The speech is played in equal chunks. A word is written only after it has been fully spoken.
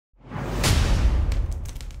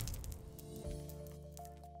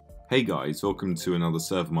Hey guys, welcome to another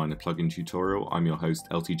ServerMiner plugin tutorial. I'm your host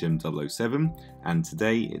LTGem007 and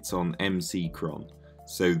today it's on MC-CRON.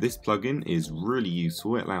 So this plugin is really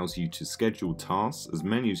useful. It allows you to schedule tasks as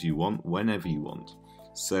many as you want, whenever you want.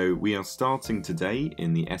 So we are starting today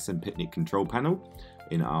in the SMPicnic control panel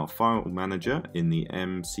in our file manager in the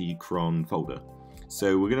MC-CRON folder.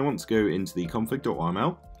 So we're going to want to go into the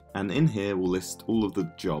config.yml and in here we'll list all of the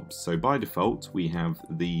jobs. So by default we have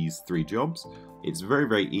these 3 jobs. It's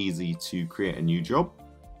very easy to create a new job.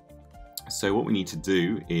 So what we need to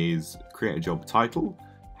do is create a job title,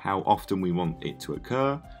 how often we want it to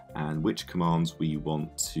occur, and which commands we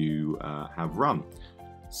want to have run.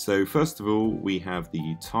 So first of all, we have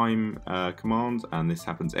the time command, and this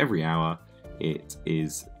happens every hour. It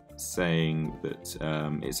is saying that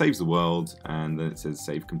it saves the world, and then it says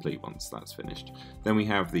save complete once that's finished. Then we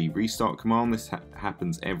have the restart command. This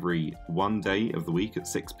happens every 1 day of the week at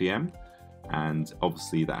 6 PM. And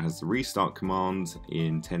obviously that has the restart command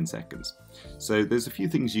in 10 seconds. So there's a few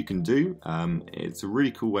things you can do. It's a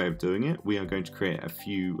really cool way of doing it. We are going to create a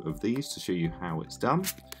few of these to show you how it's done.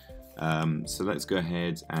 So let's go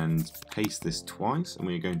ahead and paste this twice, and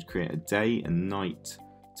we're going to create a day and night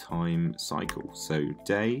time cycle. So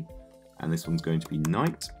day, and this one's going to be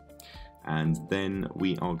night. And then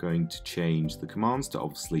we are going to change the commands to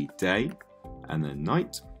obviously day and then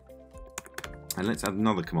night. And let's add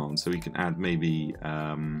another command, so we can add maybe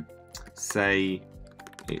say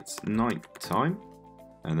it's night time,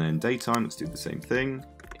 and then daytime. Let's do the same thing,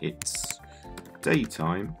 it's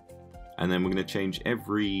daytime, and then we're going to change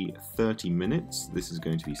every 30 minutes. This is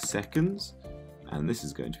going to be seconds, and this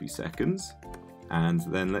is going to be seconds, and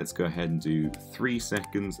then let's go ahead and do 3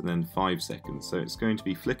 seconds and then 5 seconds. So it's going to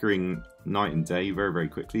be flickering night and day very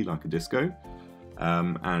quickly like a disco,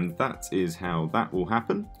 and that is how that will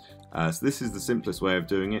happen. So this is the simplest way of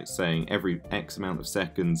doing it, saying every X amount of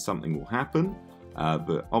seconds something will happen,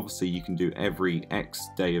 but obviously you can do every X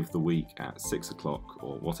day of the week at 6 o'clock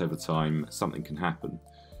or whatever time something can happen.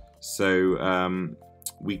 So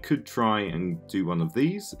we could try and do one of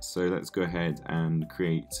these. So let's go ahead and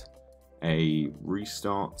create a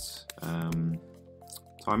restart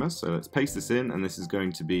timer. So let's paste this in, and this is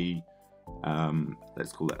going to be,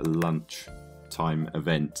 let's call it a lunch time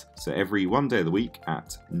event. So every 1 day of the week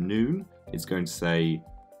at noon, it's going to say,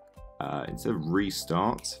 instead of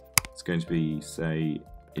restart, it's going to be say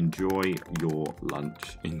enjoy your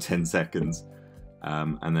lunch in 10 seconds,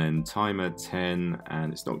 and then timer 10,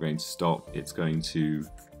 and it's not going to stop, it's going to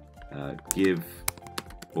give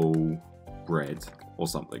all bread or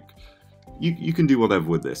something. You can do whatever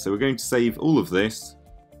with this. So we're going to save all of this,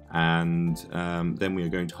 and then we are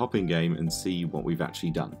going to hop in game and see what we've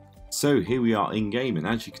actually done. So here we are in game, and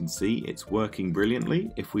as you can see it's working brilliantly.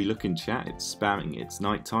 If we look in chat, it's spamming it's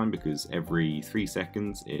nighttime because every 3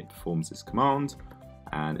 seconds it performs this command,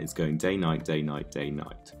 and it's going day night day night day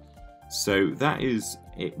night. So that is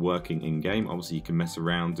it working in game. Obviously you can mess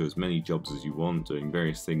around, do as many jobs as you want, doing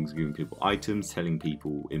various things, giving people items, telling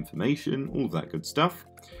people information, all of that good stuff.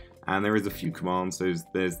 And there is a few commands.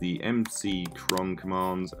 There's the MC-CRON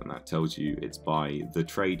command, and that tells you it's by the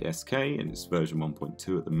trade SK, and it's version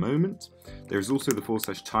 1.2 at the moment. There is also the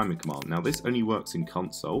 /timer command. Now this only works in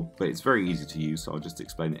console, but it's very easy to use, so I'll just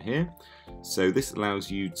explain it here. So this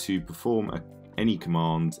allows you to perform any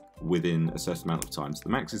command within a certain amount of time. So the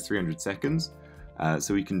max is 300 seconds,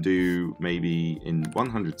 so we can do maybe in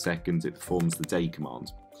 100 seconds it performs the day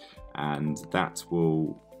command, and that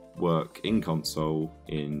will work in console.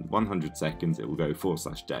 In 100 seconds it will go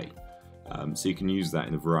 /day. So you can use that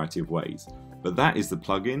in a variety of ways. But that is the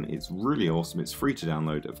plugin. It's really awesome. It's free to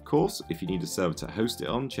download, of course. If you need a server to host it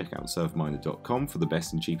on, check out serverminer.com for the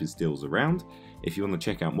best and cheapest deals around. If you want to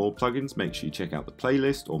check out more plugins, make sure you check out the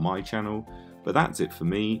playlist or my channel. But that's it for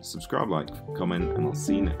me. Subscribe, like, comment, and I'll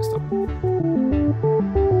see you next time.